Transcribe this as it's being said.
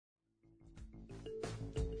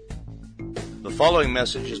The following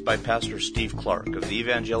message is by Pastor Steve Clark of the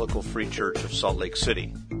Evangelical Free Church of Salt Lake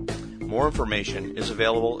City. More information is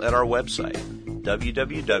available at our website,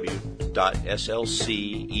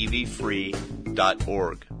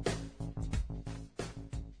 www.slcevfree.org.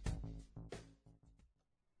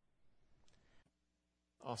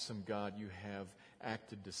 Awesome God, you have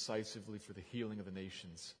acted decisively for the healing of the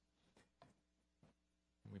nations.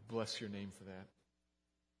 And we bless your name for that.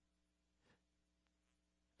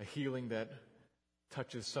 A healing that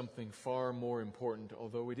touches something far more important,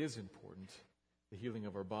 although it is important, the healing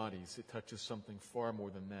of our bodies. It touches something far more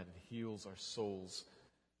than that. It heals our souls.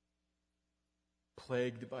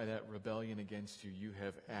 Plagued by that rebellion against you, you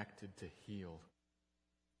have acted to heal,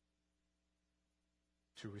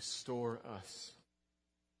 to restore us,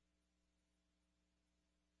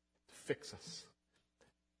 to fix us,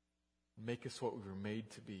 make us what we were made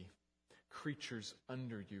to be, creatures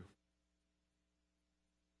under you,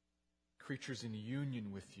 creatures in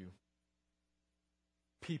union with you,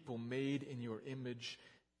 people made in your image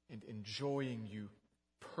and enjoying you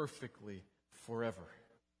perfectly forever.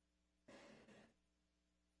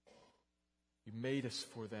 You made us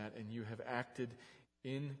for that, and you have acted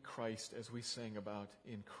in Christ, as we sang about,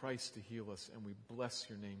 in Christ to heal us, and we bless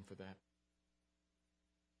your name for that.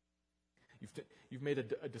 You've made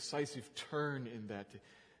a decisive turn in that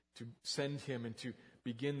to send him and to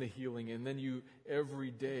begin the healing, and then you, every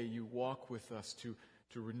day, you walk with us to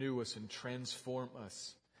renew us and transform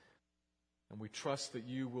us. And we trust that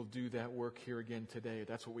you will do that work here again today.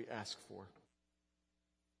 That's what we ask for.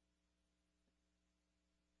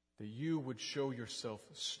 That you would show yourself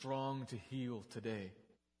strong to heal today.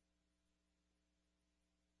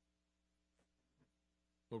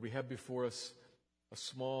 Lord, we have before us a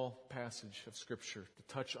small passage of Scripture to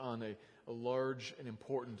touch on a large and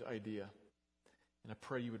important idea. And I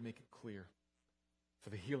pray you would make it clear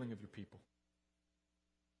for the healing of your people.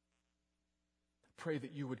 I pray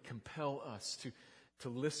that you would compel us to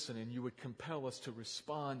listen, and you would compel us to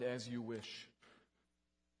respond as you wish.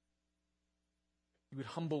 You would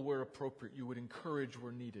humble where appropriate. You would encourage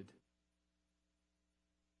where needed.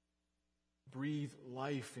 Breathe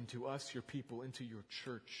life into us, your people, into your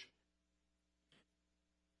church.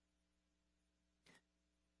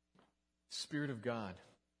 Spirit of God,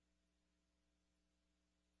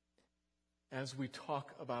 as we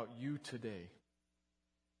talk about you today,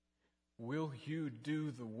 will you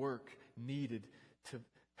do the work needed to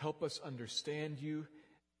help us understand you,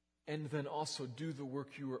 and then also do the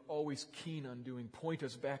work you are always keen on doing? Point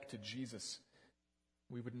us back to Jesus.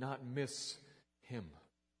 We would not miss him.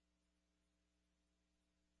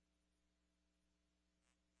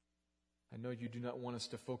 I know you do not want us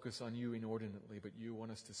to focus on you inordinately, but you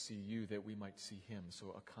want us to see you that we might see him.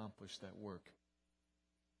 So accomplish that work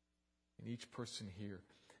in each person here.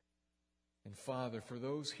 And Father, for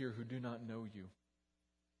those here who do not know you,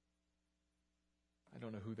 I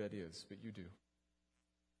don't know who that is, but you do.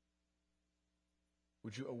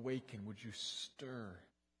 Would you awaken? Would you stir?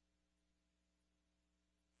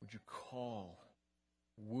 Would you call,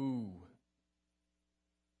 woo,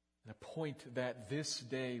 and appoint that this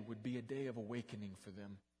day would be a day of awakening for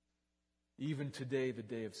them. Even today, the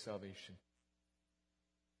day of salvation.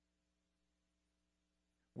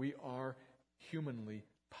 We are humanly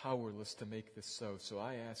powerless to make this so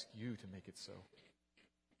I ask you to make it so.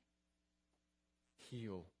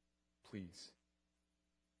 Heal, please.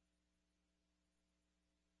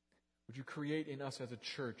 Would you create in us as a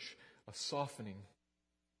church a softening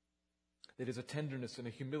that is a tenderness and a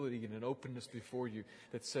humility and an openness before you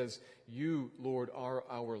that says, you, Lord, are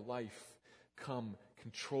our life. Come,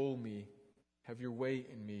 control me. Have your way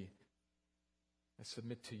in me. I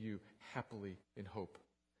submit to you happily in hope.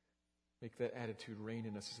 Make that attitude reign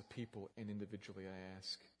in us as a people and individually, I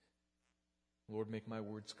ask. Lord, make my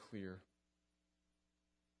words clear.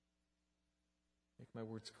 Make my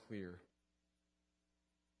words clear.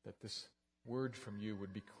 That this word from you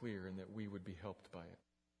would be clear and that we would be helped by it.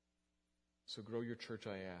 So grow your church,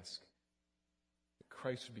 I ask. That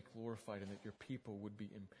Christ would be glorified and that your people would be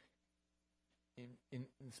in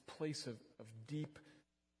this place of deep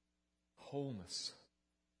wholeness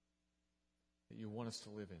that you want us to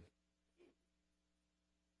live in.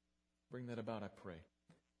 Bring that about, I pray.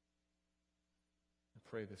 I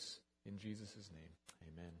pray this in Jesus' name.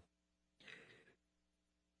 Amen.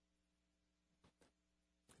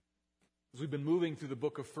 As we've been moving through the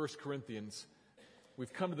book of 1 Corinthians,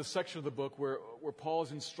 we've come to the section of the book where Paul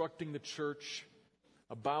is instructing the church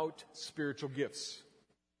about spiritual gifts.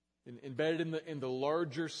 Embedded in the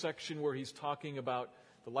larger section where he's talking about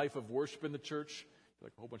the life of worship in the church.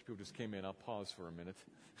 Like a whole bunch of people just came in. I'll pause for a minute.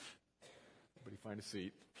 Everybody find a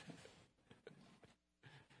seat.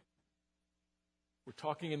 We're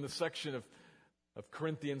talking in the section of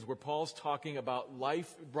Corinthians where Paul's talking about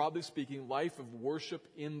life, broadly speaking, life of worship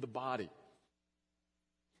in the body.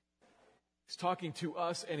 He's talking to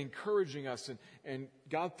us and encouraging us, and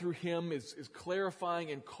God through him is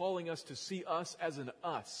clarifying and calling us to see us as an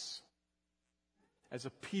us, as a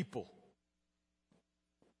people.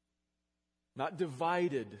 Not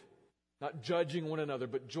divided, not judging one another,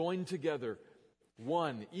 but joined together,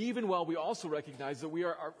 one, even while we also recognize that we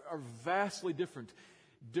are vastly different.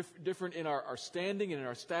 Different in our standing and in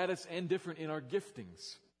our status, and different in our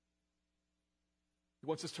giftings. He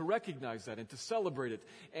wants us to recognize that and to celebrate it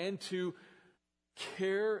and to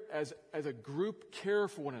care as a group, care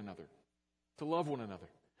for one another, to love one another.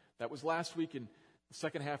 That was last week in the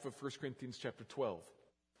second half of 1 Corinthians chapter 12.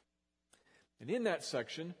 And in that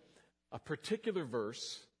section, a particular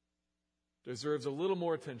verse deserves a little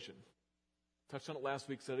more attention. Touched on it last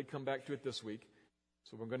week, said I'd come back to it this week.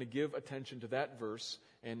 So we're going to give attention to that verse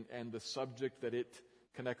and the subject that it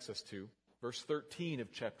connects us to. Verse 13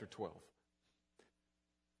 of chapter 12.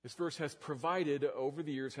 This verse has provided, over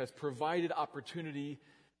the years, has provided opportunity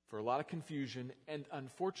for a lot of confusion, and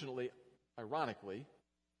unfortunately, ironically,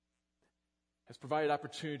 has provided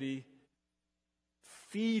opportunity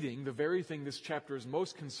feeding the very thing this chapter is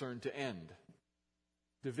most concerned to end: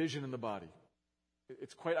 division in the body.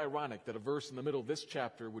 It's quite ironic that a verse in the middle of this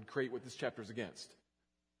chapter would create what this chapter is against.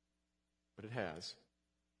 But it has.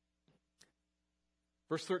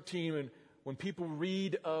 Verse 13, when people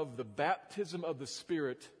read of the baptism of the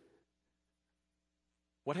Spirit,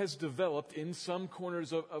 what has developed in some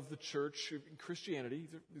corners of the church, in Christianity,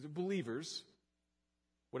 these are believers,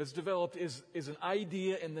 what has developed is an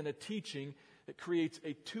idea and then a teaching that creates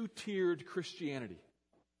a two-tiered Christianity,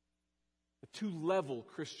 a two-level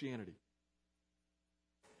Christianity.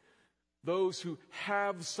 Those who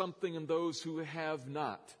have something and those who have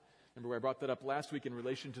not. Remember, I brought that up last week in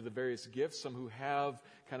relation to the various gifts. Some who have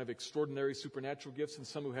kind of extraordinary supernatural gifts and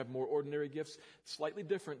some who have more ordinary gifts. Slightly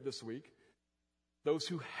different this week. Those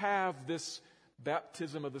who have this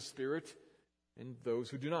baptism of the Spirit and those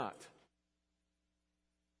who do not.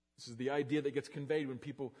 This is the idea that gets conveyed when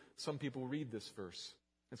some people read this verse.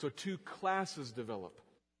 And so two classes develop.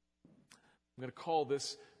 I'm going to call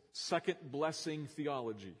this second blessing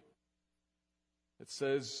theology. It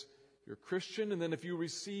says you're a Christian, and then if you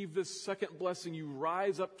receive this second blessing, you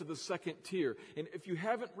rise up to the second tier. And if you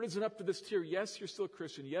haven't risen up to this tier, yes, you're still a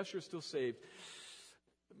Christian. Yes, you're still saved.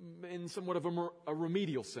 In somewhat of a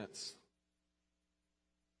remedial sense.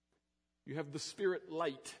 You have the Spirit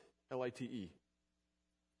light, L-I-T-E.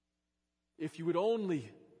 If you would only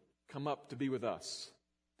come up to be with us,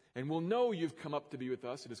 and we'll know you've come up to be with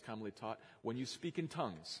us, it is commonly taught, when you speak in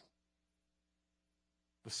tongues.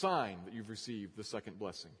 The sign that you've received the second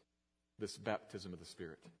blessing. This baptism of the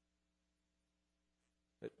Spirit.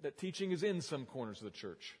 That teaching is in some corners of the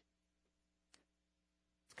church.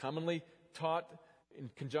 It's commonly taught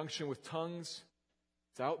in conjunction with tongues.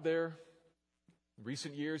 It's out there. In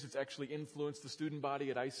recent years, it's actually influenced the student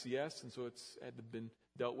body at ICS, and so it's been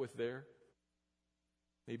dealt with there.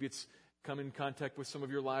 Maybe it's come in contact with some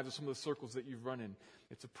of your lives or some of the circles that you've run in.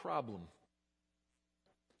 It's a problem.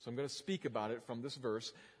 So I'm going to speak about it from this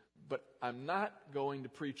verse. But I'm not going to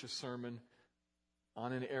preach a sermon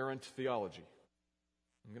on inerrant theology.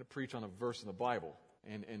 I'm going to preach on a verse in the Bible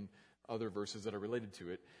and other verses that are related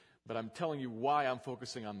to it. But I'm telling you why I'm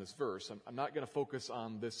focusing on this verse. I'm not going to focus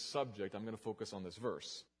on this subject. I'm going to focus on this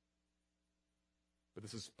verse. But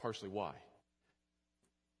this is partially why.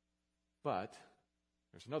 But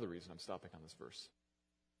there's another reason I'm stopping on this verse.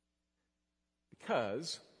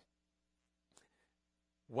 Because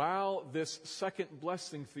while this second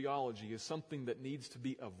blessing theology is something that needs to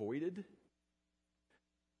be avoided,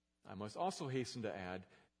 I must also hasten to add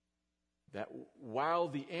that while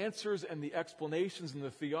the answers and the explanations and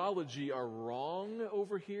the theology are wrong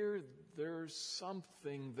over here, there's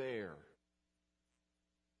something there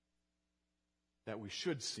that we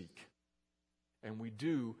should seek, and we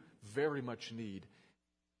do very much need,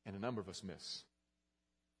 and a number of us miss.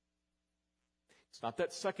 It's not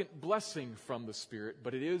that second blessing from the Spirit,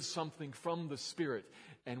 but it is something from the Spirit,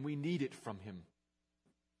 and we need it from Him.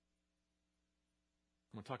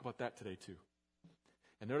 I'm going to talk about that today too.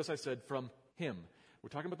 And notice I said from Him. We're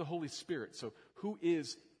talking about the Holy Spirit. So who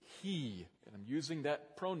is He? And I'm using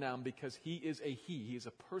that pronoun because He is a He. He is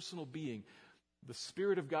a personal being. The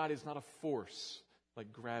Spirit of God is not a force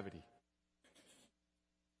like gravity.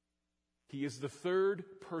 He is the third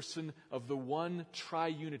person of the one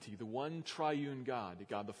triunity, the one triune God.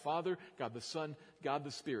 God the Father, God the Son, God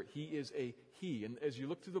the Spirit. He is a He. And as you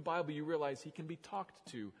look through the Bible, you realize He can be talked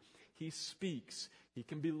to. He speaks. He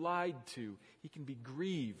can be lied to. He can be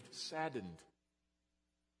grieved, saddened.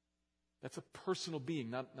 That's a personal being,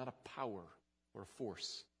 not a power or a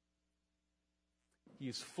force. He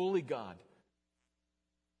is fully God.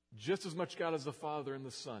 Just as much God as the Father and the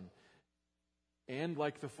Son. And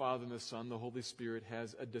like the Father and the Son, the Holy Spirit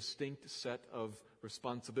has a distinct set of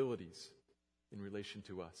responsibilities in relation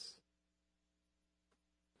to us.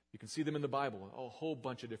 You can see them in the Bible, a whole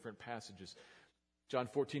bunch of different passages. John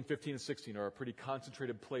 14, 15, and 16 are a pretty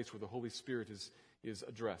concentrated place where the Holy Spirit is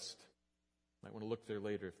addressed. You might want to look there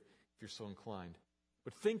later if you're so inclined.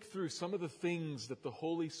 But think through some of the things that the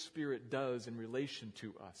Holy Spirit does in relation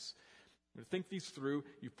to us. I'm going to think these through.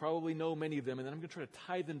 You probably know many of them, and then I'm going to try to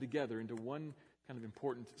tie them together into one kind of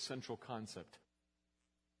important central concept.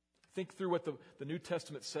 Think through what the New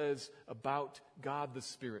Testament says about God the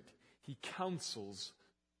Spirit. He counsels,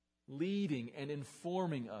 leading and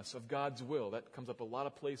informing us of God's will. That comes up a lot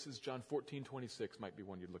of places. John 14, 26 might be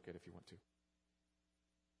one you'd look at if you want to.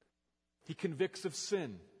 He convicts of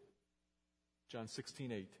sin. John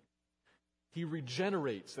 16, 8. He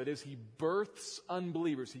regenerates, that is, he births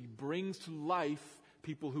unbelievers. He brings to life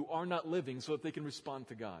people who are not living so that they can respond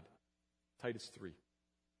to God. Titus 3.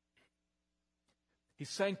 He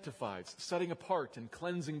sanctifies, setting apart and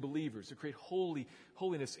cleansing believers to create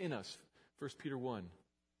holiness in us. 1 Peter 1.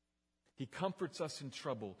 He comforts us in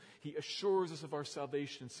trouble. He assures us of our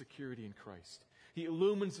salvation and security in Christ. He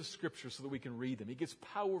illumines the Scriptures so that we can read them. He gives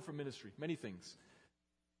power for ministry, many things.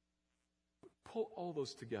 Pull all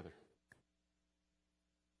those together.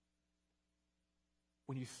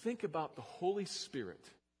 When you think about the Holy Spirit,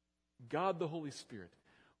 God the Holy Spirit,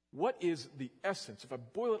 what is the essence? If I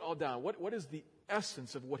boil it all down, what is the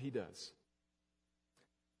essence of what He does?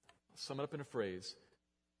 I'll sum it up in a phrase.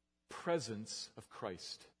 Presence of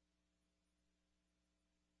Christ.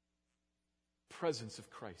 Presence of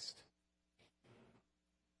Christ.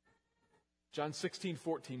 John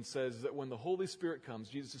 16:14 says that when the Holy Spirit comes,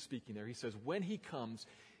 Jesus is speaking there, He says, when He comes,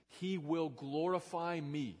 He will glorify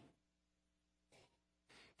me.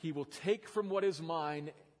 He will take from what is mine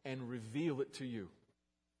and reveal it to you.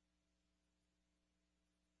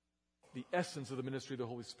 The essence of the ministry of the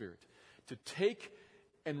Holy Spirit. To take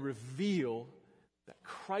and reveal that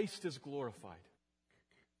Christ is glorified.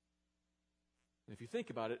 And if you think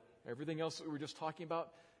about it, everything else that we were just talking about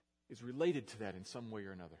is related to that in some way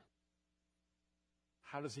or another.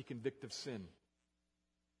 How does He convict of sin?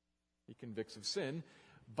 He convicts of sin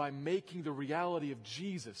by making the reality of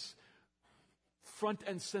Jesus front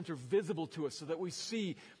and center visible to us so that we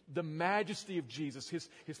see the majesty of Jesus, His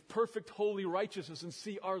perfect holy righteousness, and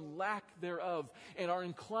see our lack thereof, and are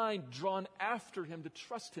inclined, drawn after Him to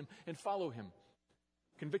trust Him and follow Him.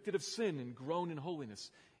 Convicted of sin and grown in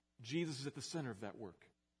holiness. Jesus is at the center of that work.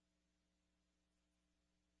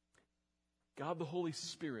 God the Holy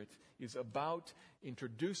Spirit is about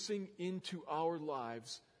introducing into our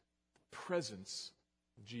lives the presence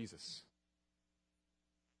of Jesus.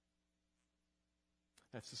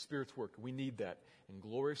 That's the Spirit's work. We need that. And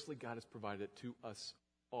gloriously, God has provided it to us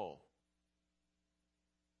all.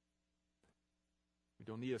 We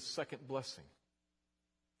don't need a second blessing.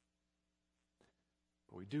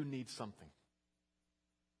 But we do need something.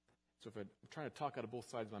 So if I'm trying to talk out of both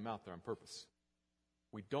sides of my mouth there on purpose.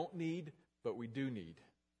 We don't need, but we do need.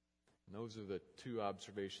 And those are the two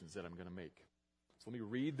observations that I'm going to make. So let me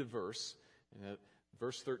read the verse. And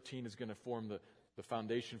verse 13 is going to form the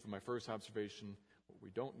foundation for my first observation, what we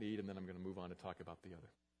don't need, and then I'm going to move on to talk about the other.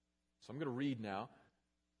 So I'm going to read now.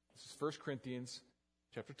 This is 1 Corinthians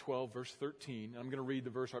chapter 12, verse 13. I'm going to read the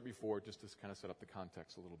verse right before it just to kind of set up the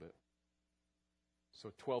context a little bit.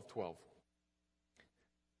 So 12:12.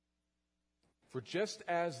 For just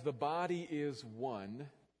as the body is one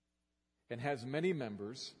and has many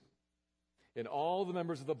members, and all the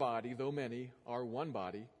members of the body, though many, are one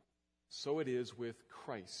body, so it is with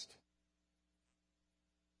Christ.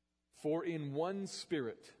 For in one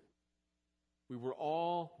Spirit we were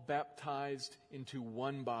all baptized into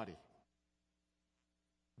one body.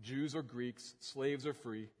 Jews or Greeks, slaves or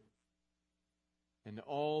free, and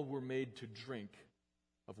all were made to drink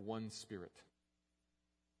of one Spirit.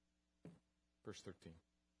 Verse 13.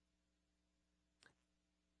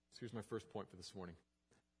 So here's my first point for this morning.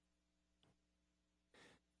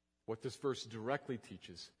 What this verse directly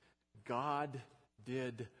teaches, God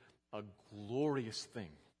did a glorious thing.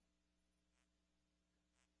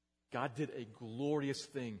 God did a glorious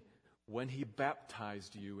thing when He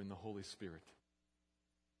baptized you in the Holy Spirit.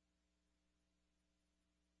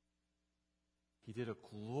 He did a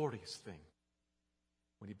glorious thing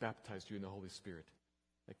when He baptized you in the Holy Spirit.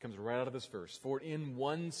 That comes right out of this verse. For in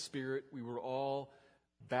one Spirit we were all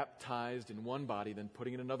baptized in one body, then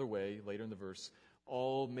putting it another way, later in the verse,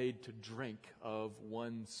 all made to drink of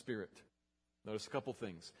one Spirit. Notice a couple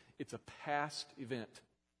things. It's a past event.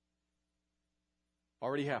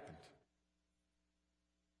 Already happened.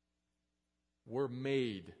 We're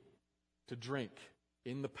made to drink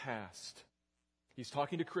in the past. He's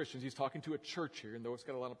talking to Christians. He's talking to a church here, and though it's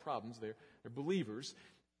got a lot of problems, they're believers.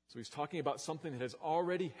 So he's talking about something that has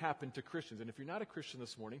already happened to Christians. And if you're not a Christian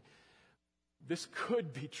this morning, this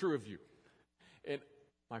could be true of you. And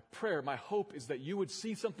my prayer, my hope is that you would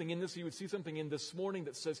see something in this, you would see something in this morning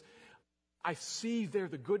that says, I see there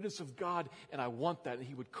the goodness of God, and I want that. And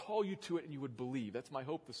He would call you to it, and you would believe. That's my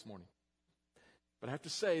hope this morning. But I have to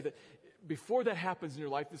say that before that happens in your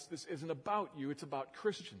life, this isn't about you. It's about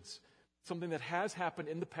Christians. Something that has happened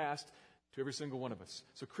in the past to every single one of us.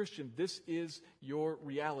 So Christian, this is your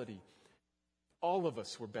reality. All of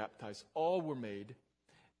us were baptized. All were made.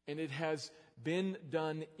 And it has been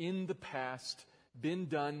done in the past, been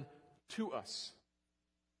done to us.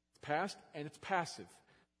 It's past and it's passive.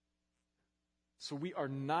 So we are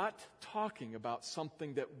not talking about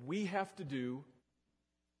something that we have to do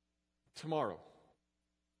tomorrow.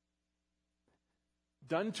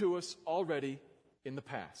 Done to us already in the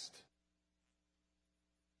past.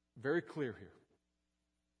 Very clear here.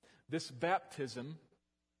 This baptism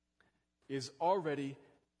is already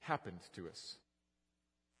happened to us.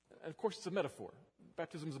 And of course, it's a metaphor.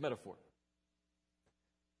 Baptism is a metaphor.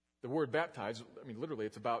 The word baptize, literally,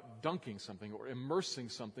 it's about dunking something or immersing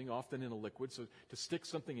something, often in a liquid. So to stick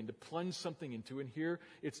something in, to plunge something into. And here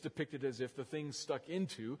it's depicted as if the thing stuck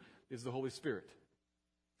into is the Holy Spirit.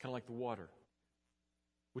 Kind of like the water.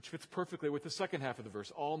 Which fits perfectly with the second half of the verse.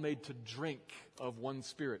 All made to drink of one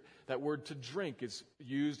Spirit. That word to drink is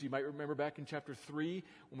used, you might remember back in chapter 3,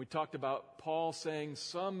 when we talked about Paul saying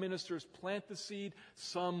some ministers plant the seed,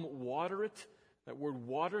 some water it. That word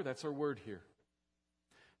water, that's our word here.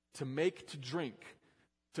 To make to drink,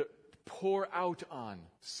 to pour out on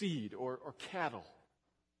seed or cattle.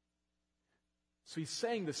 So he's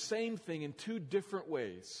saying the same thing in two different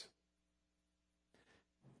ways.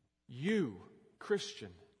 You, Christian,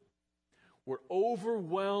 were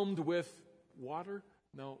overwhelmed with water?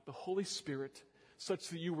 No, the Holy Spirit, such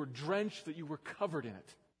that you were drenched, that you were covered in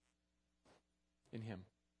it. In Him.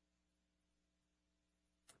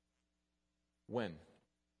 When?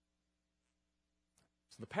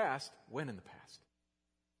 So in the past, when in the past?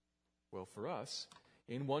 Well, for us,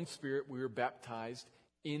 in one Spirit, we were baptized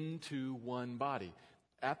into one body.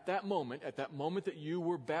 At that moment that you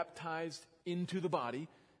were baptized into the body,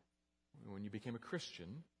 when you became a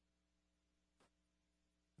Christian,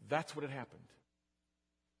 that's what had happened.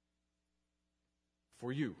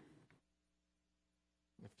 For you.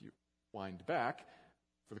 If you wind back,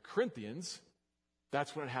 for the Corinthians,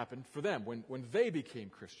 that's what had happened for them when they became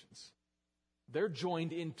Christians. They're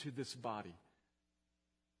joined into this body.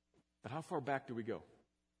 But how far back do we go?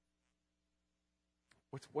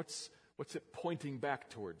 What's it pointing back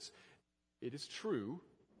towards? It is true,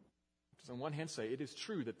 on one hand say, it is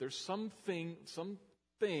true that there's something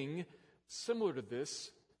similar to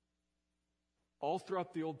this all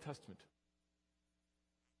throughout the Old Testament.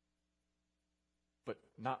 But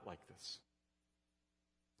not like this.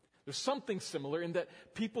 There's something similar in that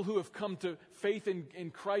people who have come to faith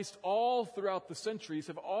in Christ all throughout the centuries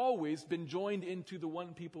have always been joined into the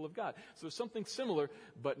one people of God. So there's something similar,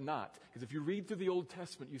 but not. Because if you read through the Old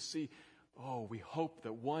Testament, you see, we hope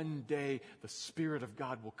that one day the Spirit of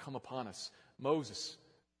God will come upon us. Moses,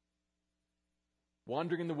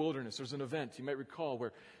 wandering in the wilderness, there's an event, you might recall,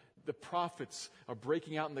 where the prophets are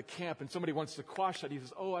breaking out in the camp and somebody wants to quash that. He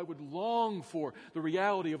says, I would long for the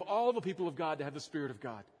reality of all the people of God to have the Spirit of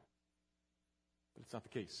God. But it's not the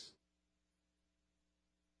case.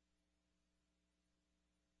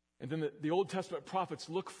 And then the Old Testament prophets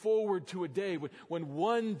look forward to a day when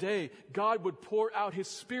one day God would pour out His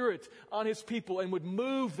Spirit on His people and would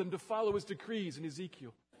move them to follow His decrees in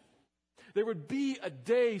Ezekiel. There would be a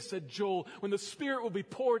day, said Joel, when the Spirit will be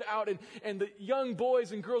poured out and the young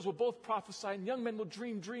boys and girls will both prophesy and young men will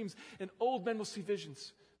dream dreams and old men will see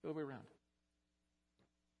visions. The other way around.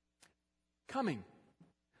 Coming.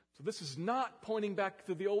 So this is not pointing back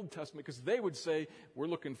to the Old Testament because they would say, we're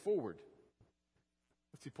looking forward.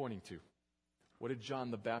 What's he pointing to? What did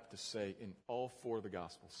John the Baptist say in all four of the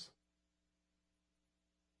Gospels?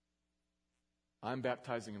 I'm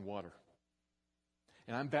baptizing in water.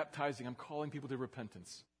 And I'm calling people to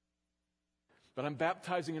repentance. But I'm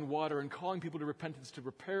baptizing in water and calling people to repentance to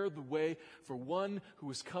prepare the way for one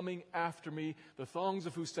who is coming after me, the thongs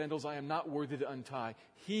of whose sandals I am not worthy to untie.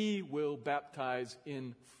 He will baptize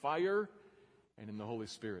in fire and in the Holy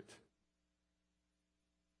Spirit.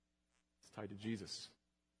 It's tied to Jesus.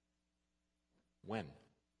 When?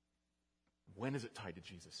 When is it tied to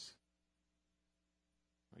Jesus?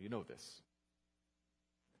 Well, you know this.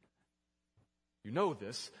 You know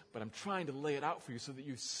this, but I'm trying to lay it out for you so that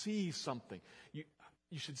you see something. You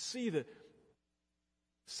should see that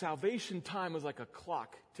salvation time is like a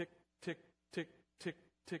clock. Tick, tick, tick, tick,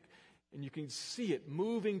 tick. And you can see it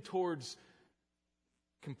moving towards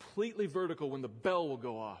completely vertical when the bell will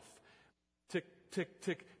go off. Tick, tick,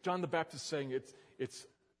 tick. John the Baptist saying it's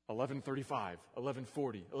 11:35,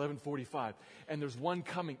 11:40, 11:45. And there's one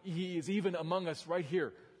coming. He is even among us right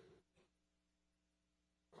here.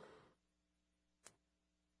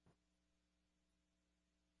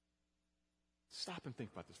 Stop and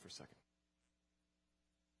think about this for a second.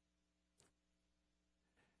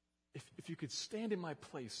 If you could stand in my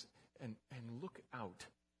place and look out,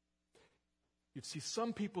 you'd see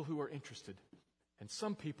some people who are interested, and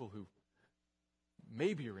some people who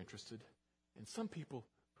maybe are interested, and some people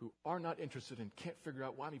who are not interested and can't figure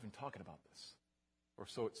out why I'm even talking about this. Or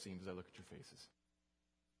so it seems as I look at your faces.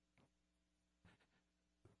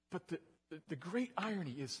 But the great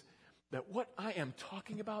irony is that what I am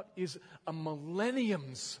talking about is a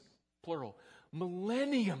millenniums, plural,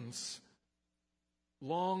 millenniums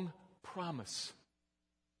long promise.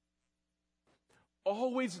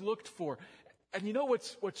 Always looked for. And you know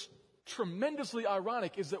what's tremendously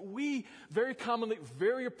ironic is that we very commonly,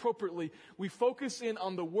 very appropriately, we focus in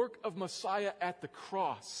on the work of Messiah at the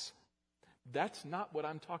cross. That's not what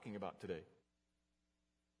I'm talking about today.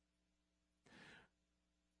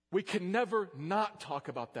 We can never not talk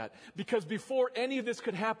about that. Because before any of this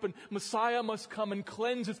could happen, Messiah must come and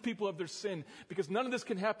cleanse his people of their sin. Because none of this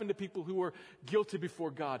can happen to people who are guilty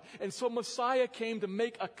before God. And so Messiah came to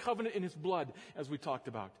make a covenant in his blood, as we talked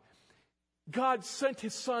about. God sent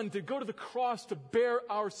his Son to go to the cross to bear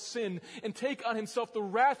our sin and take on himself the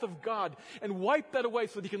wrath of God and wipe that away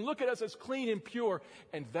so that he can look at us as clean and pure.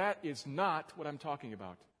 And that is not what I'm talking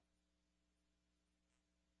about.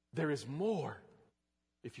 There is more.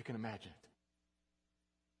 If you can imagine it.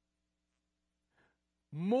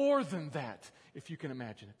 More than that, if you can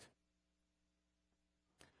imagine it.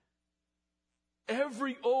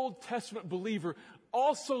 Every Old Testament believer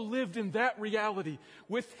also lived in that reality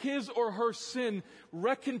with his or her sin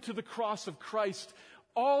reckoned to the cross of Christ.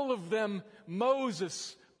 All of them,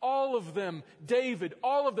 Moses, all of them, David,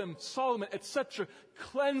 all of them, Solomon, etc.,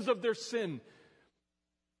 cleansed of their sin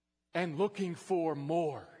and looking for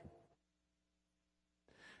more.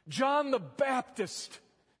 John the Baptist,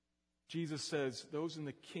 Jesus says, those in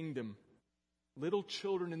the kingdom, little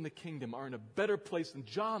children in the kingdom are in a better place than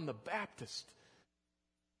John the Baptist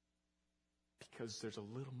because there's a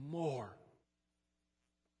little more.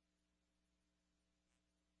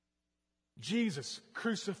 Jesus,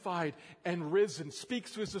 crucified and risen,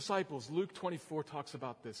 speaks to his disciples. Luke 24 talks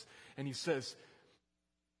about this, and he says,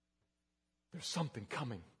 there's something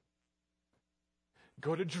coming.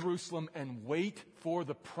 Go to Jerusalem and wait for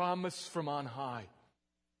the promise from on high.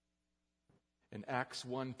 And Acts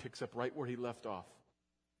 1 picks up right where he left off.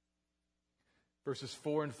 Verses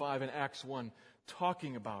 4 and 5 in Acts 1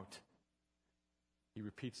 talking about, he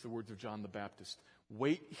repeats the words of John the Baptist,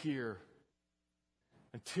 wait here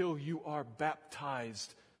until you are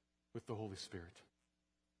baptized with the Holy Spirit.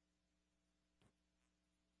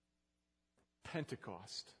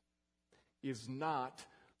 Pentecost is not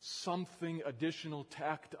something additional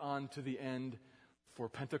tacked on to the end for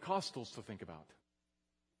Pentecostals to think about.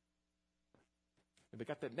 They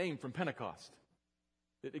got that name from Pentecost.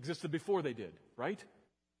 It existed before they did, right?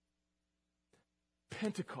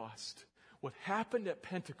 Pentecost. What happened at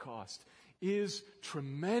Pentecost is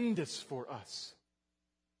tremendous for us.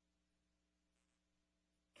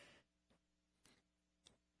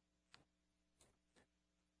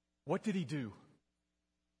 What did he do?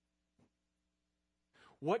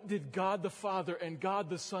 What did God the Father and God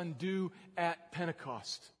the Son do at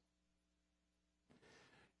Pentecost?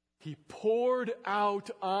 He poured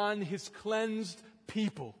out on his cleansed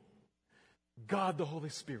people, God the Holy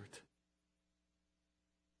Spirit.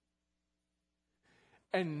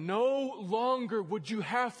 And no longer would you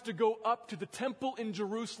have to go up to the temple in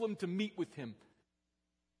Jerusalem to meet with him.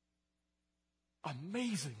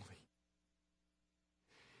 Amazingly,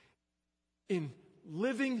 in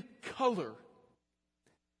living color,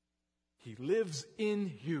 he lives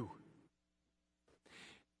in you.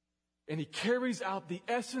 And he carries out the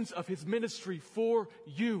essence of his ministry for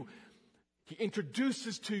you. He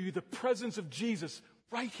introduces to you the presence of Jesus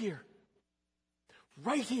right here.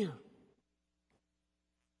 Right here.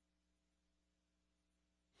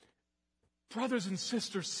 Brothers and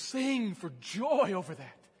sisters, sing for joy over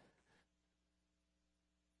that.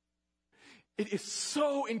 It is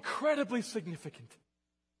so incredibly significant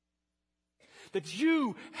that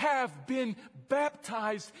you have been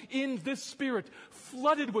baptized in this Spirit,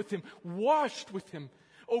 flooded with Him, washed with Him,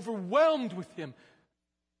 overwhelmed with Him.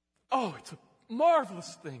 Oh, it's a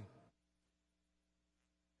marvelous thing.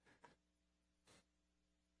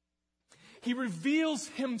 He reveals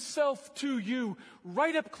Himself to you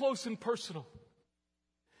right up close and personal.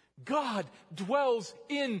 God dwells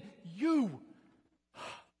in you.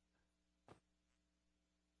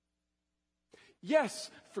 Yes,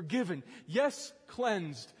 forgiven. Yes,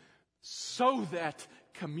 cleansed. So that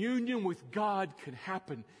communion with God can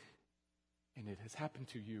happen. And it has happened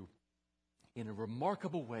to you in a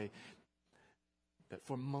remarkable way that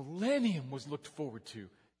for millennium was looked forward to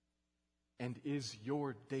and is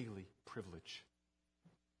your daily privilege.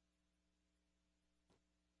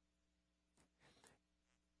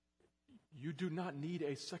 You do not need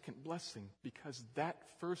a second blessing because that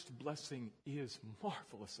first blessing is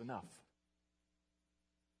marvelous enough.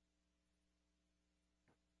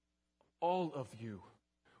 All of you,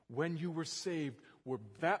 when you were saved, were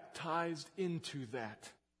baptized into that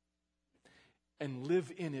and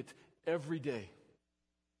live in it every day.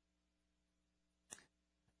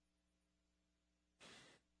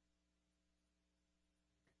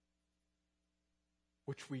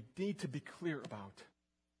 Which we need to be clear about.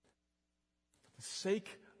 For the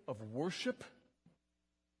sake of worship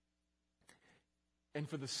and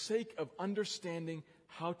for the sake of understanding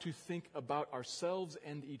how to think about ourselves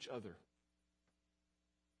and each other.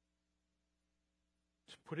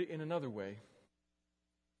 To put it in another way,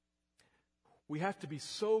 we have to be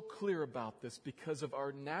so clear about this because of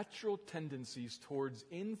our natural tendencies towards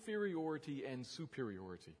inferiority and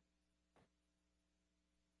superiority.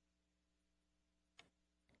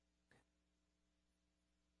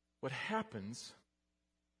 What happens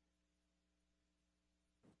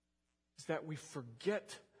is that we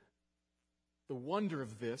forget the wonder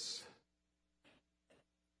of this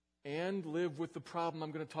and live with the problem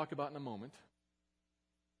I'm going to talk about in a moment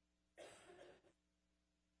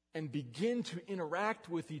and begin to interact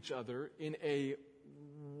with each other in a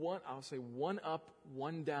one up,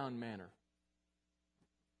 one down manner.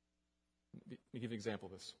 Let me give you an example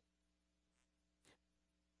of this.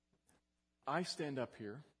 I stand up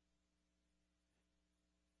here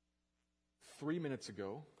 3 minutes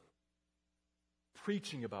ago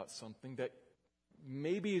preaching about something that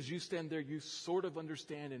maybe as you stand there you sort of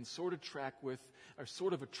understand and sort of track with, are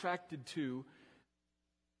sort of attracted to,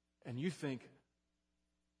 and you think,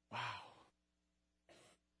 wow,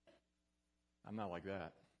 I'm not like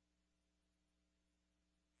that.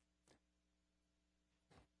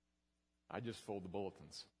 I just fold the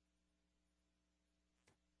bulletins.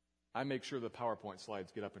 I make sure the PowerPoint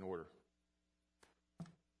slides get up in order.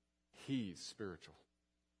 He's spiritual.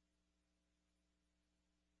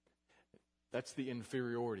 That's the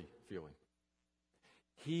inferiority feeling.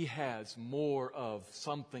 He has more of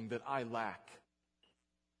something that I lack.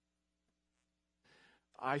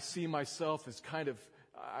 I see myself as kind of,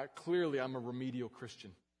 clearly I'm a remedial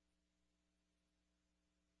Christian.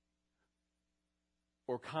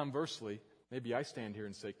 Or conversely, maybe I stand here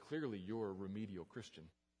and say, clearly you're a remedial Christian.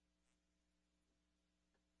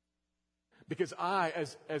 Because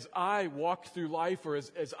as I walk through life, or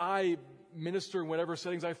as I minister in whatever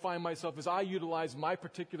settings I find myself, as I utilize my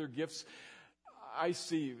particular gifts, I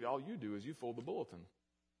see all you do is you fold the bulletin.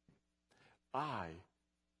 I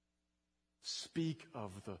speak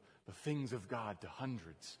of the things of God to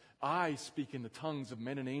hundreds. I speak in the tongues of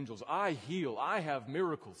men and angels. I heal. I have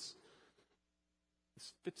miracles.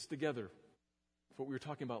 This fits together with what we were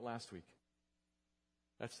talking about last week.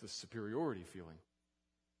 That's the superiority feeling.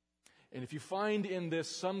 And if you find in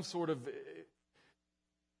this some sort of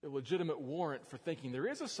illegitimate warrant for thinking there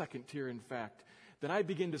is a second tier, in fact, then I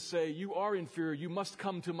begin to say, you are inferior, you must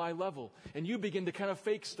come to my level. And you begin to kind of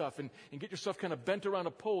fake stuff and get yourself kind of bent around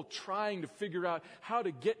a pole trying to figure out how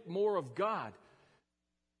to get more of God.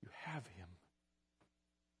 You have Him.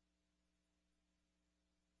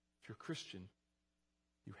 If you're a Christian,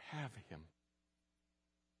 you have Him.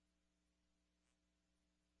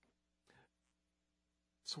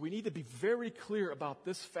 So we need to be very clear about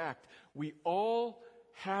this fact. We all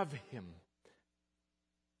have Him.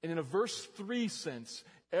 And in a verse 3 sense,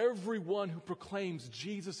 everyone who proclaims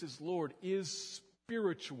Jesus is Lord is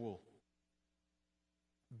spiritual.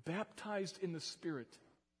 Baptized in the Spirit.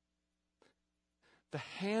 The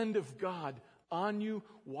hand of God on you,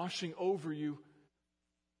 washing over you.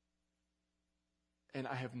 And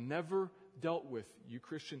I have never dealt with, you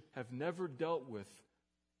Christian, have never dealt with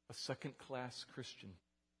a second-class Christian.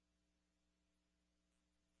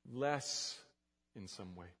 Less in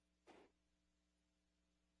some way.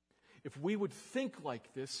 If we would think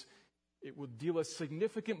like this, it will deal a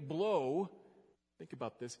significant blow. Think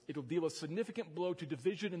about this. It'll deal a significant blow to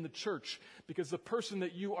division in the church, because the person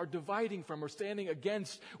that you are dividing from or standing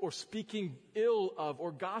against or speaking ill of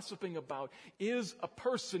or gossiping about is a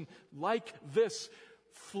person like this,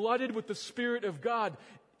 flooded with the Spirit of God,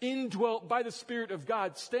 indwelt by the Spirit of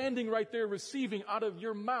God, standing right there receiving out of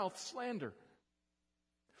your mouth slander.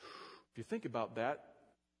 If you think about that,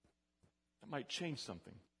 that might change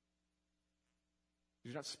something.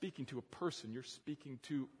 You're not speaking to a person, you're speaking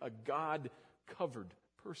to a God-covered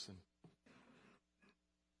person.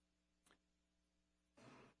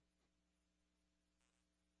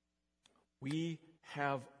 We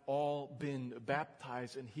have all been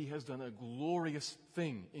baptized, and He has done a glorious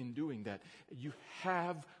thing in doing that. You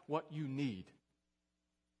have what you need.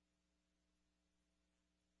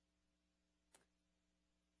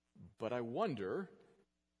 But I wonder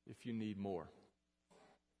if you need more.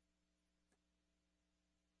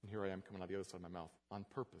 And here I am coming out the other side of my mouth, on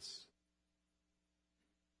purpose.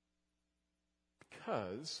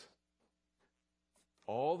 Because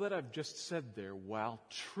all that I've just said there, while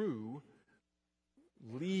true,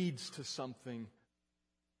 leads to something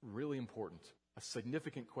really important, a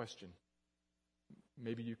significant question.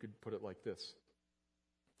 Maybe you could put it like this.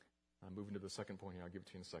 I'm moving to the second point here. I'll give it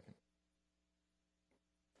to you in a second.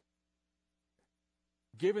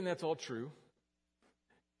 Given that's all true,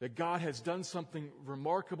 that God has done something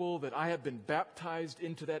remarkable, that I have been baptized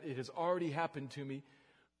into that, it has already happened to me,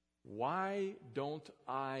 why don't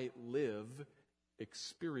I live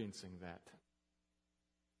experiencing that?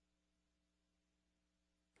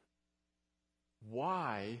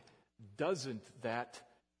 Why doesn't that,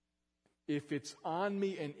 if it's on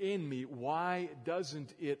me and in me, why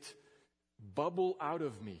doesn't it bubble out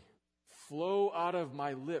of me, flow out of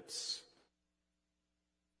my lips?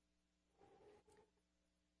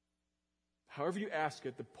 However you ask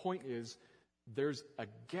it, the point is there's a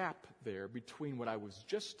gap there between what I was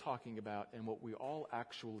just talking about and what we all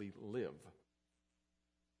actually live.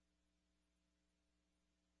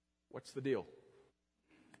 What's the deal?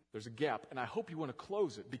 There's a gap, and I hope you want to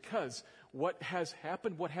close it, because what has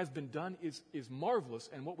happened, what has been done is marvelous,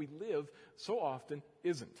 and what we live so often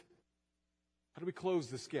isn't. How do we close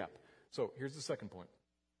this gap? So here's the second point.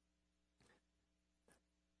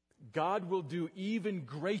 God will do even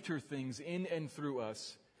greater things in and through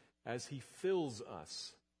us as He fills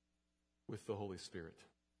us with the Holy Spirit.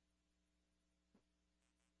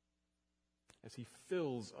 As He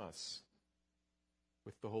fills us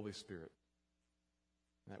with the Holy Spirit.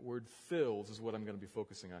 And that word fills is what I'm going to be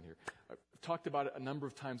focusing on here. I've talked about it a number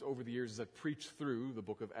of times over the years as I've preached through the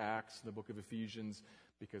book of Acts and the book of Ephesians,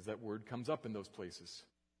 because that word comes up in those places.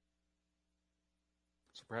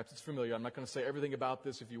 So perhaps it's familiar. I'm not going to say everything about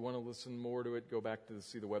this. If you want to listen more to it, go back to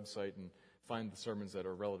see the website and find the sermons that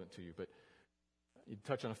are relevant to you. But you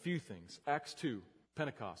touch on a few things. Acts 2,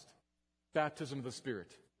 Pentecost, baptism of the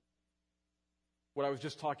Spirit. What I was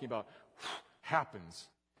just talking about happens.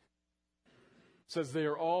 It says they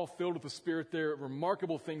are all filled with the Spirit there.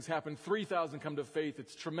 Remarkable things happen. 3,000 come to faith.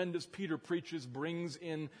 It's tremendous. Peter preaches, brings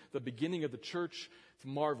in the beginning of the church. It's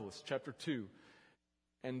marvelous. Chapter 2.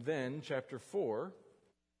 And then chapter 4,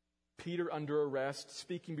 Peter under arrest,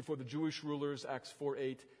 speaking before the Jewish rulers, Acts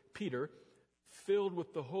 4:8. Peter, filled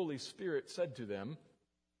with the Holy Spirit, said to them,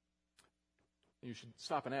 and you should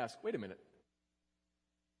stop and ask, wait a minute.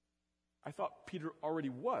 I thought Peter already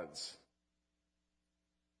was.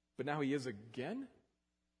 But now he is again?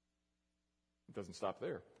 It doesn't stop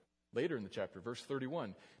there. Later in the chapter, verse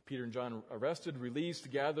 31, Peter and John arrested, released,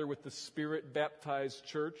 gather with the Spirit-baptized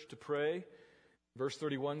church to pray. Verse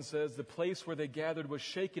 31 says, the place where they gathered was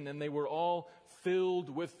shaken, and they were all filled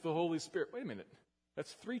with the Holy Spirit. Wait a minute.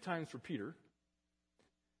 That's 3 times for Peter.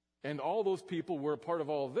 And all those people were a part of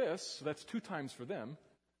all this, so that's 2 times for them.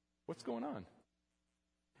 What's going on?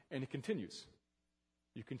 And it continues.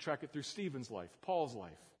 You can track it through Stephen's life, Paul's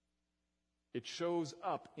life. It shows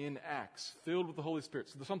up in Acts, filled with the Holy Spirit.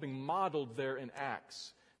 So there's something modeled there in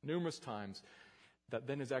Acts numerous times that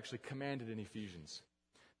then is actually commanded in Ephesians.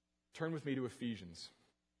 Turn with me to Ephesians.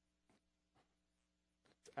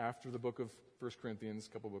 It's after the book of 1 Corinthians, a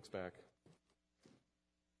couple books back.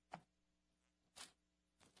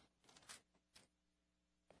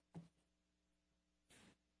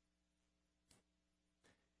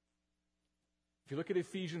 If you look at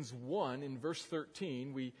Ephesians 1 in verse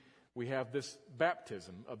 13, we have this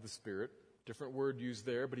baptism of the Spirit. Different word used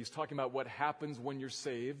there, but he's talking about what happens when you're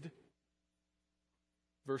saved.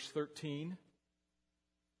 Verse 13,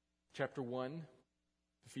 chapter 1,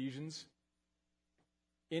 Ephesians.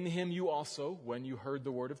 In him you also, when you heard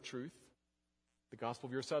the word of truth, the gospel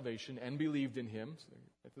of your salvation and believed in him, so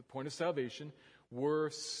at the point of salvation, were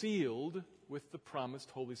sealed with the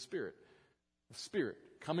promised Holy Spirit. The Spirit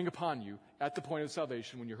coming upon you at the point of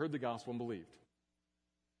salvation when you heard the gospel and believed.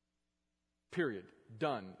 Period.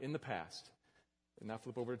 Done. In the past. And now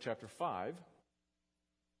flip over to chapter 5.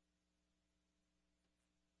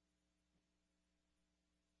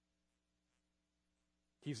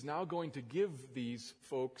 He's now going to give these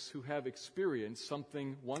folks who have experienced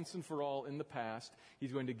something once and for all in the past,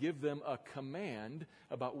 he's going to give them a command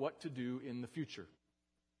about what to do in the future.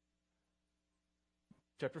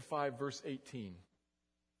 Chapter 5, verse 18.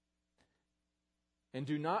 And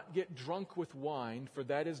do not get drunk with wine, for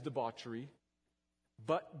that is debauchery,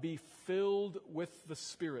 but be filled with the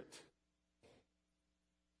Spirit.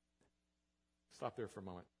 Stop there for a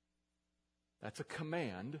moment. That's a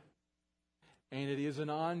command. And it is an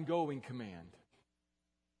ongoing command.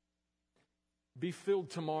 Be filled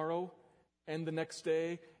tomorrow and the next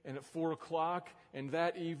day and at 4 o'clock and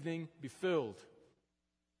that evening, be filled.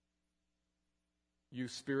 You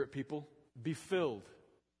Spirit people, be filled.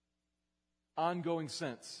 Ongoing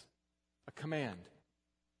sense. A command.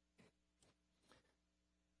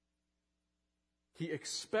 He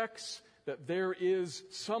expects that there is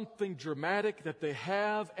something dramatic that they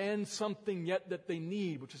have and something yet that they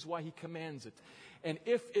need, which is why he commands it. And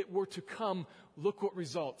if it were to come, look what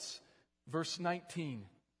results. Verse 19,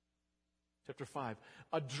 chapter 5.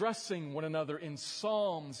 Addressing one another in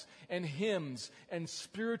psalms and hymns and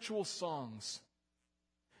spiritual songs,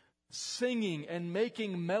 singing and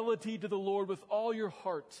making melody to the Lord with all your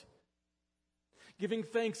heart, giving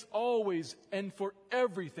thanks always and for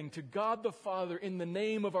everything to God the Father in the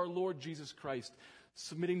name of our Lord Jesus Christ,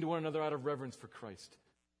 submitting to one another out of reverence for Christ.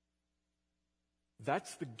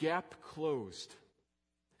 That's the gap closed.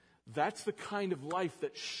 That's the kind of life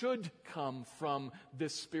that should come from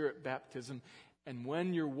this Spirit baptism. And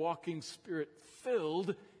when you're walking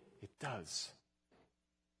Spirit-filled, it does.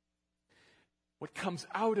 What comes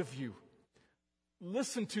out of you,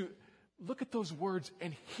 look at those words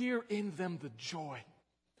and hear in them the joy,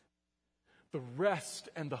 the rest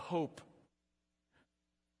and the hope.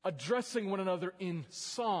 Addressing one another in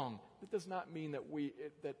song. That does not mean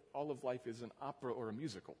that all of life is an opera or a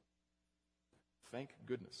musical. Thank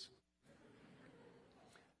goodness.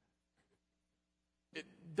 It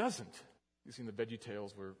doesn't. You've seen the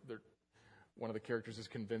VeggieTales where one of the characters is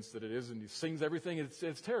convinced that it is and he sings everything.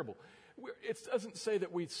 It's terrible. It doesn't say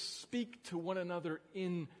that we speak to one another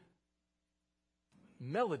in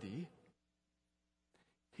melody.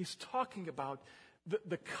 He's talking about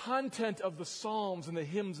the content of the psalms and the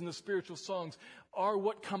hymns and the spiritual songs are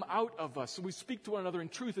what come out of us. So we speak to one another in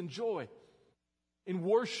truth and joy, in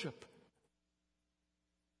worship.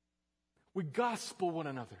 We gospel one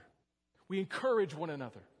another. We encourage one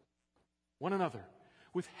another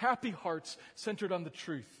with happy hearts centered on the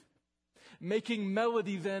truth. Making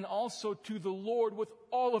melody then also to the Lord with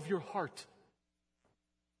all of your heart.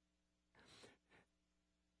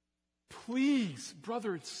 Please,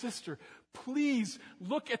 brother and sister, please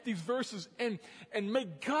look at these verses and may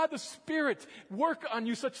God the Spirit work on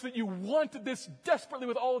you such that you want this desperately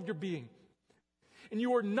with all of your being. And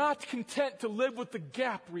you are not content to live with the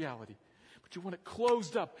gap reality, but you want it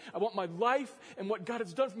closed up. I want my life and what God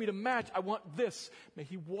has done for me to match. I want this. May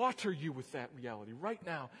He water you with that reality right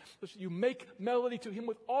now, so that you make melody to Him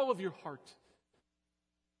with all of your heart.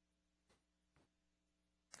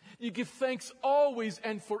 You give thanks always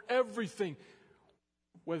and for everything,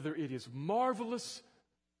 whether it is marvelous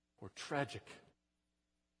or tragic.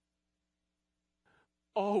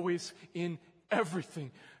 Always in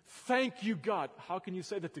everything. Thank you, God. How can you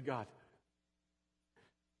say that to God?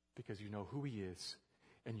 Because you know who He is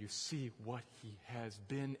and you see what He has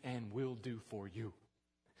been and will do for you.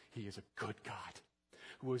 He is a good God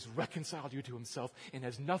who has reconciled you to Himself and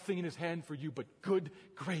has nothing in His hand for you but good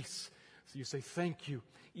grace. So you say, thank you.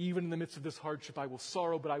 Even in the midst of this hardship, I will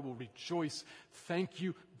sorrow, but I will rejoice. Thank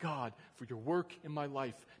you, God, for your work in my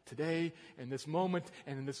life today, in this moment,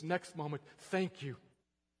 and in this next moment. Thank you.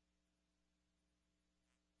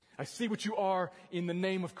 I see what you are in the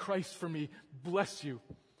name of Christ for me. Bless you.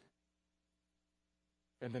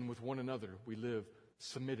 And then with one another, we live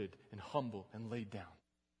submitted and humble and laid down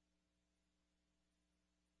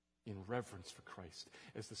in reverence for Christ.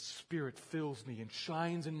 As the Spirit fills me and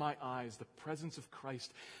shines in my eyes the presence of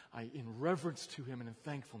Christ, I, in reverence to Him and in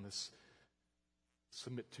thankfulness,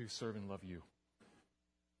 submit to, serve, and love you.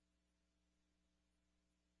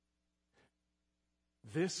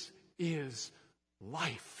 This is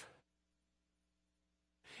life.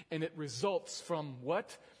 And it results from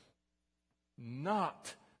what?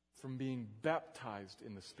 Not from being baptized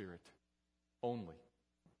in the Spirit. only,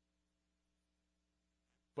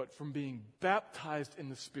 but from being baptized in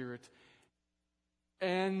the Spirit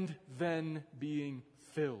and then being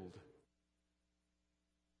filled.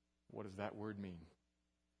 What does that word mean?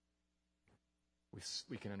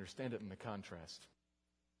 We can understand it in the contrast.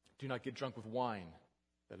 Do not get drunk with wine.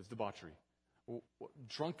 That is debauchery.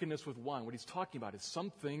 Drunkenness with wine, what he's talking about is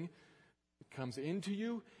something that comes into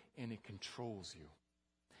you and it controls you.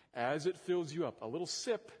 As it fills you up, a little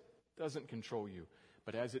sip doesn't control you,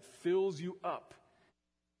 but as it fills you up,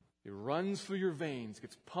 it runs through your veins,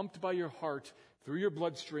 gets pumped by your heart, through your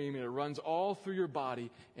bloodstream, and it runs all through your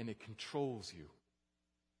body, and it controls you.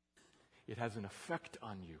 It has an effect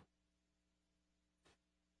on you.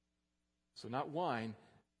 So not wine,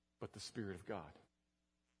 but the Spirit of God.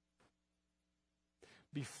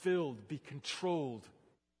 Be filled, be controlled,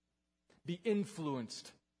 be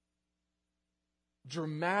influenced,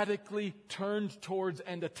 dramatically turned towards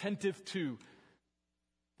and attentive to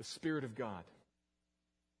the Spirit of God.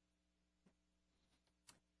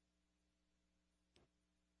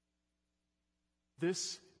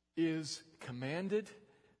 This is commanded.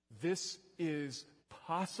 This is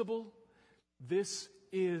possible. This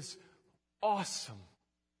is awesome.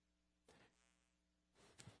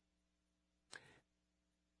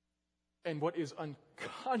 And what is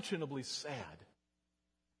unconscionably sad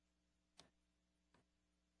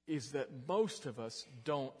is that most of us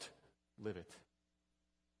don't live it.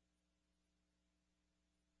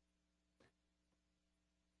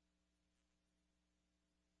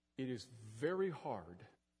 It is very hard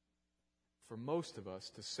for most of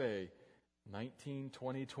us to say, 19,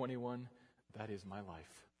 20, 21, that is my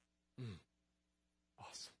life.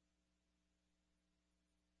 Awesome.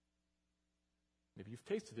 Maybe you've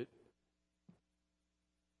tasted it,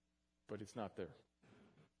 but it's not there.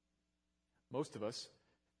 Most of us,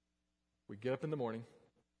 we get up in the morning,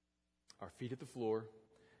 our feet hit the floor,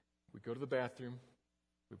 we go to the bathroom,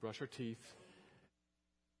 we brush our teeth,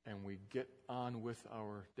 and we get on with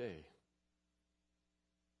our day.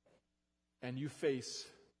 And you face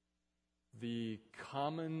the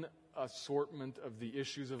common assortment of the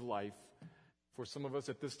issues of life. For some of us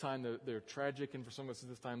at this time, they're tragic, and for some of us at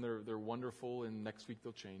this time, they're wonderful, and next week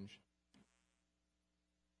they'll change.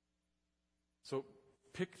 So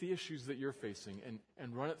pick the issues that you're facing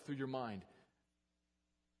and run it through your mind.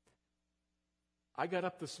 I got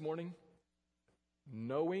up this morning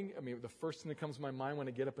knowing, the first thing that comes to my mind when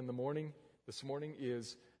I get up in the morning, this morning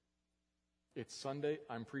is, it's Sunday,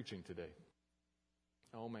 I'm preaching today.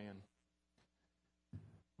 Oh man,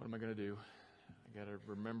 what am I going to do? I got to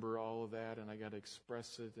remember all of that, and I got to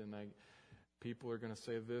express it, and people are going to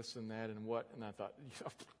say this and that and what, and I thought,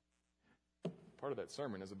 part of that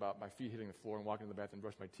sermon is about my feet hitting the floor and walking to the bathroom and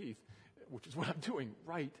brushing my teeth, which is what I'm doing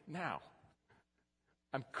right now.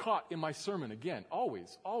 I'm caught in my sermon again.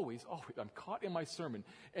 Always. I'm caught in my sermon.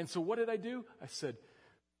 And so what did I do? I said,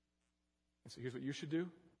 here's what you should do.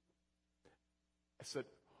 I said,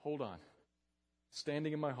 hold on.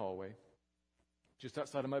 Standing in my hallway, just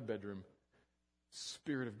outside of my bedroom,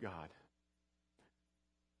 Spirit of God,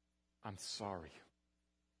 I'm sorry.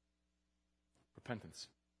 Repentance.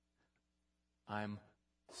 I'm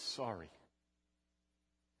sorry.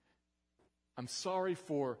 I'm sorry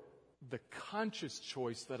for the conscious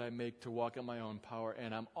choice that I make to walk in my own power,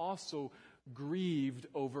 and I'm also grieved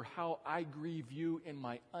over how I grieve you in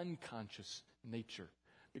my unconscious nature.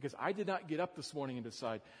 Because I did not get up this morning and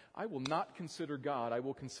decide, I will not consider God, I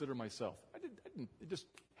will consider myself. I didn't. It just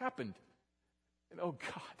happened. And oh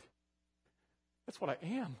God, that's what I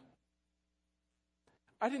am.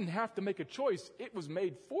 I didn't have to make a choice. It was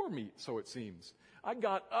made for me, so it seems. I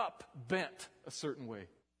got up bent a certain way.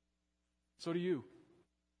 So do you.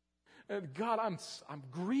 And God, I'm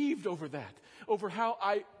grieved over that, over how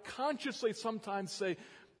I consciously sometimes say,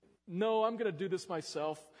 no, I'm going to do this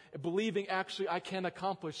myself, believing actually I can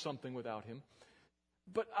accomplish something without Him.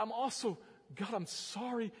 But I'm also, God, I'm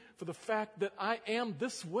sorry for the fact that I am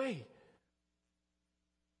this way.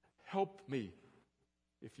 Help me.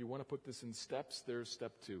 If you want to put this in steps, there's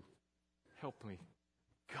step 2. Help me.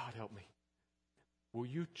 God, help me. Will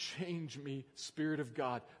you change me, Spirit of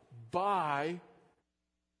God, by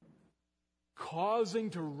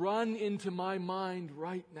causing to run into my mind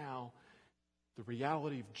right now the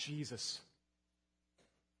reality of Jesus.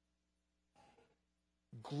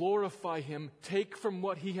 Glorify Him, take from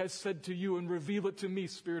what He has said to you and reveal it to me,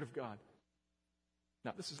 Spirit of God.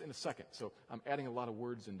 Now, this is in a second, so I'm adding a lot of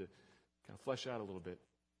words in to kind of flesh out a little bit.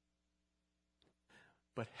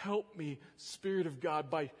 But help me, Spirit of God,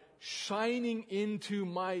 by shining into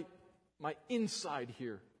my inside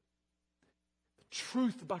here.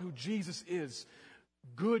 Truth about who Jesus is,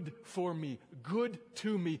 good for me, good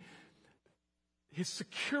to me. His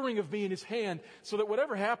securing of me in His hand, so that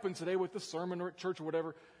whatever happens today with the sermon or at church or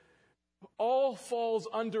whatever, all falls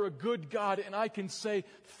under a good God, and I can say,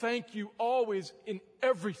 thank you always in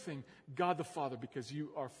everything, God the Father, because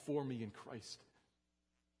you are for me in Christ.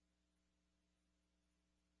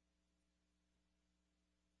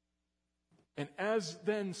 And as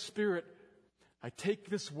then, Spirit, I take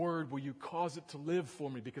this word, will you cause it to live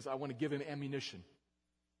for me, because I want to give Him ammunition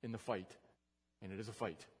in the fight. And it is a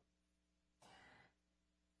fight.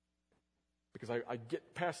 Because I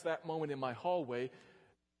get past that moment in my hallway,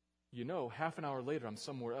 half an hour later I'm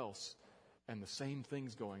somewhere else, and the same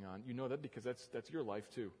thing's going on. You know that because that's your life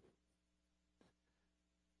too.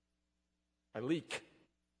 I leak.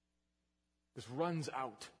 This runs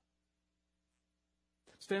out.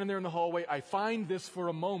 Standing there in the hallway, I find this for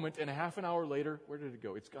a moment, and a half an hour later, where did it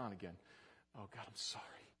go? It's gone again. Oh God, I'm sorry.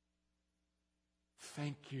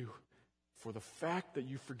 Thank you for the fact that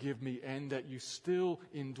you forgive me and that you still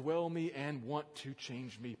indwell me and want to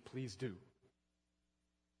change me. Please do.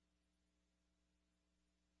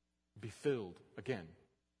 Be filled again.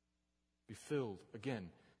 Be filled again.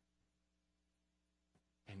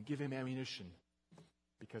 And give Him ammunition.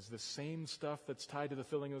 Because the same stuff that's tied to the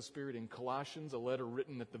filling of the Spirit in Colossians, a letter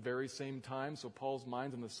written at the very same time, so Paul's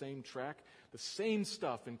mind's on the same track, the same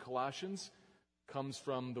stuff in Colossians comes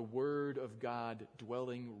from the Word of God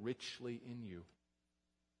dwelling richly in you.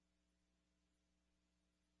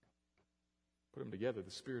 Put them together.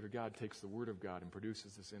 The Spirit of God takes the Word of God and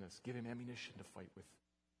produces this in us. Give Him ammunition to fight with.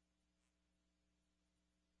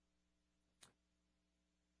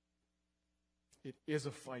 It is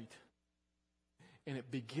a fight. And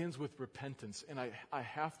it begins with repentance. And I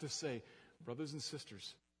have to say, brothers and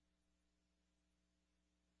sisters,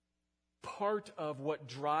 part of what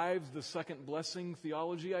drives the second blessing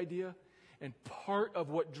theology idea, and part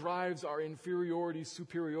of what drives our inferiority,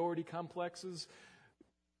 superiority complexes,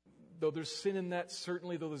 though there's sin in that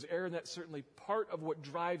certainly, though there's error in that certainly, part of what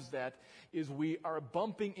drives that is we are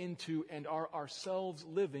bumping into and are ourselves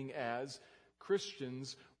living as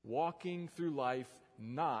Christians walking through life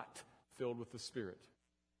not filled with the Spirit.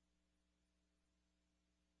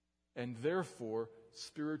 And therefore,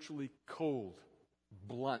 spiritually cold,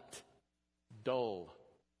 blunt, dull,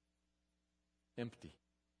 empty.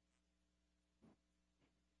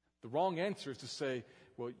 The wrong answer is to say,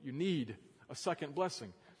 well, you need a second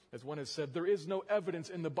blessing. As one has said, there is no evidence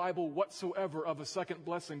in the Bible whatsoever of a second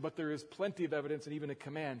blessing, but there is plenty of evidence and even a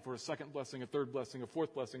command for a second blessing, a third blessing, a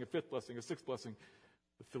fourth blessing, a fifth blessing, a sixth blessing,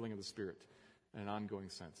 the filling of the Spirit in an ongoing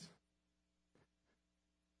sense.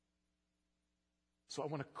 So I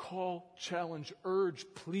want to call, challenge, urge,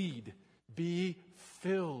 plead, be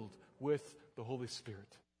filled with the Holy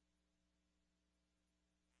Spirit.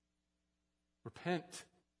 Repent.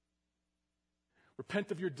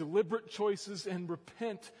 Repent of your deliberate choices and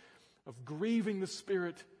repent of grieving the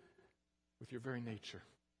Spirit with your very nature.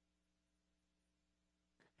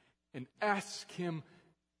 And ask Him,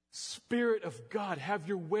 Spirit of God, have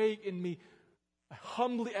your way in me. I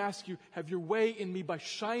humbly ask you, have your way in me by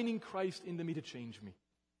shining Christ into me to change me.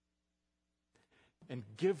 And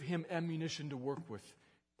give Him ammunition to work with.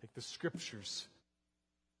 Take the Scriptures,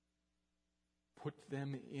 put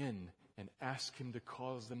them in, and ask Him to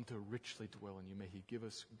cause them to richly dwell in you. May He give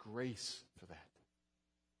us grace for that.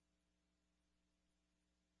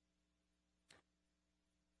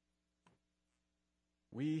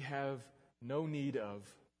 We have no need of,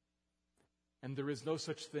 and there is no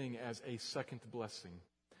such thing as a second blessing,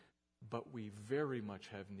 but we very much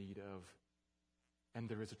have need of, and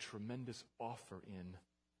there is a tremendous offer in,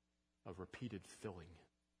 of repeated filling.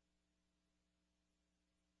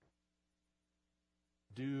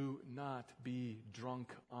 Do not be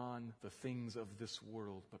drunk on the things of this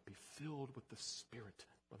world, but be filled with the Spirit,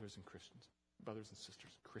 brothers and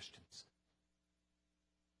sisters, Christians.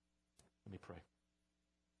 Let me pray.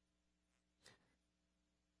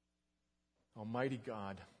 Almighty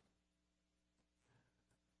God,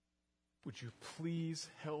 would you please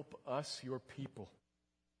help us, your people,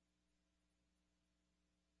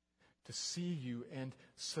 to see you and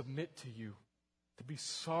submit to you, to be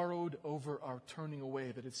sorrowed over our turning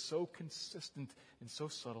away that is so consistent and so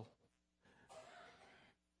subtle.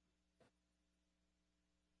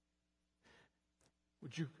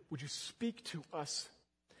 Would you speak to us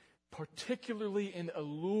particularly in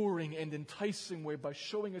alluring and enticing way by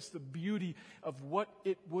showing us the beauty of what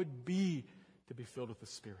it would be to be filled with the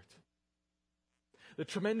Spirit. The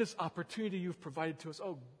tremendous opportunity you've provided to us.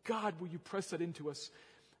 Oh God, will you press that into us?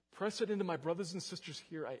 Press it into my brothers and sisters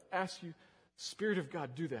here. I ask you, Spirit of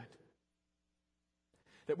God, do that.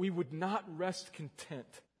 that we would not rest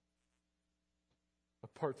content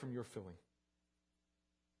apart from your filling.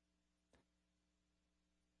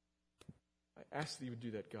 I ask that you would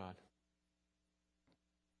do that, God.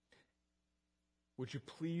 Would you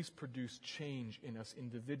please produce change in us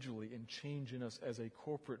individually and change in us as a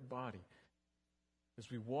corporate body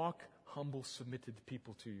as we walk humble, submitted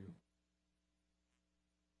people to you?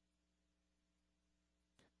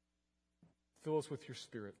 Fill us with your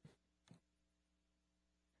Spirit.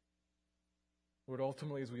 Lord,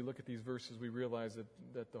 ultimately, as we look at these verses, we realize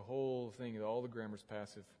that the whole thing, that all the grammar is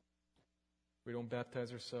passive. We don't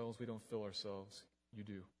baptize ourselves. We don't fill ourselves. You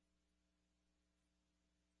do.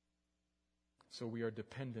 So we are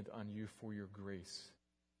dependent on you for your grace.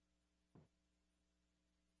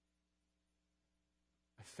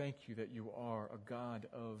 I thank you that you are a God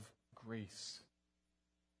of grace.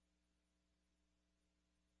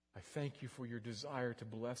 I thank you for your desire to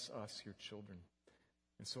bless us, your children.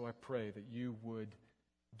 And so I pray that you would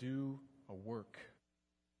do a work.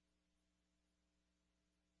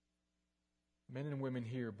 Men and women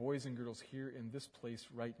here, boys and girls here in this place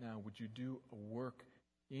right now, would you do a work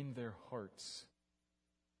in their hearts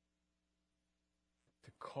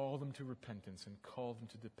to call them to repentance and call them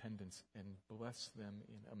to dependence and bless them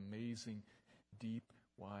in amazing, deep,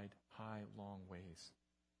 wide, high, long ways.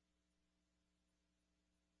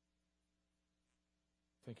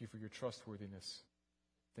 Thank you for your trustworthiness.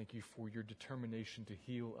 Thank you for your determination to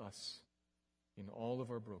heal us in all of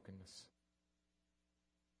our brokenness.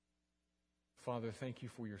 Father, thank you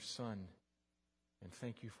for your Son, and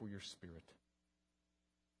thank you for your Spirit.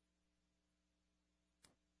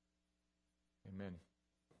 Amen.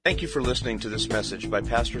 Thank you for listening to this message by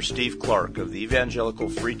Pastor Steve Clark of the Evangelical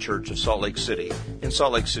Free Church of Salt Lake City in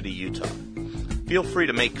Salt Lake City, Utah. Feel free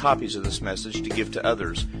to make copies of this message to give to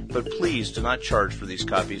others, but please do not charge for these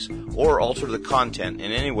copies or alter the content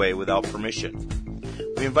in any way without permission.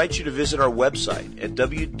 We invite you to visit our website at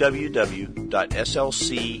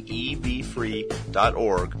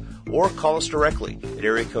www.slcevfree.org or call us directly at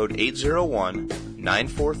area code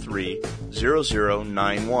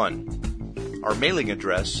 801-943-0091. Our mailing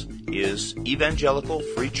address is Evangelical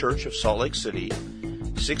Free Church of Salt Lake City,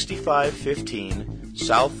 6515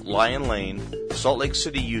 South Lion Lane, Salt Lake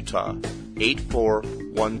City, Utah,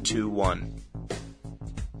 84121.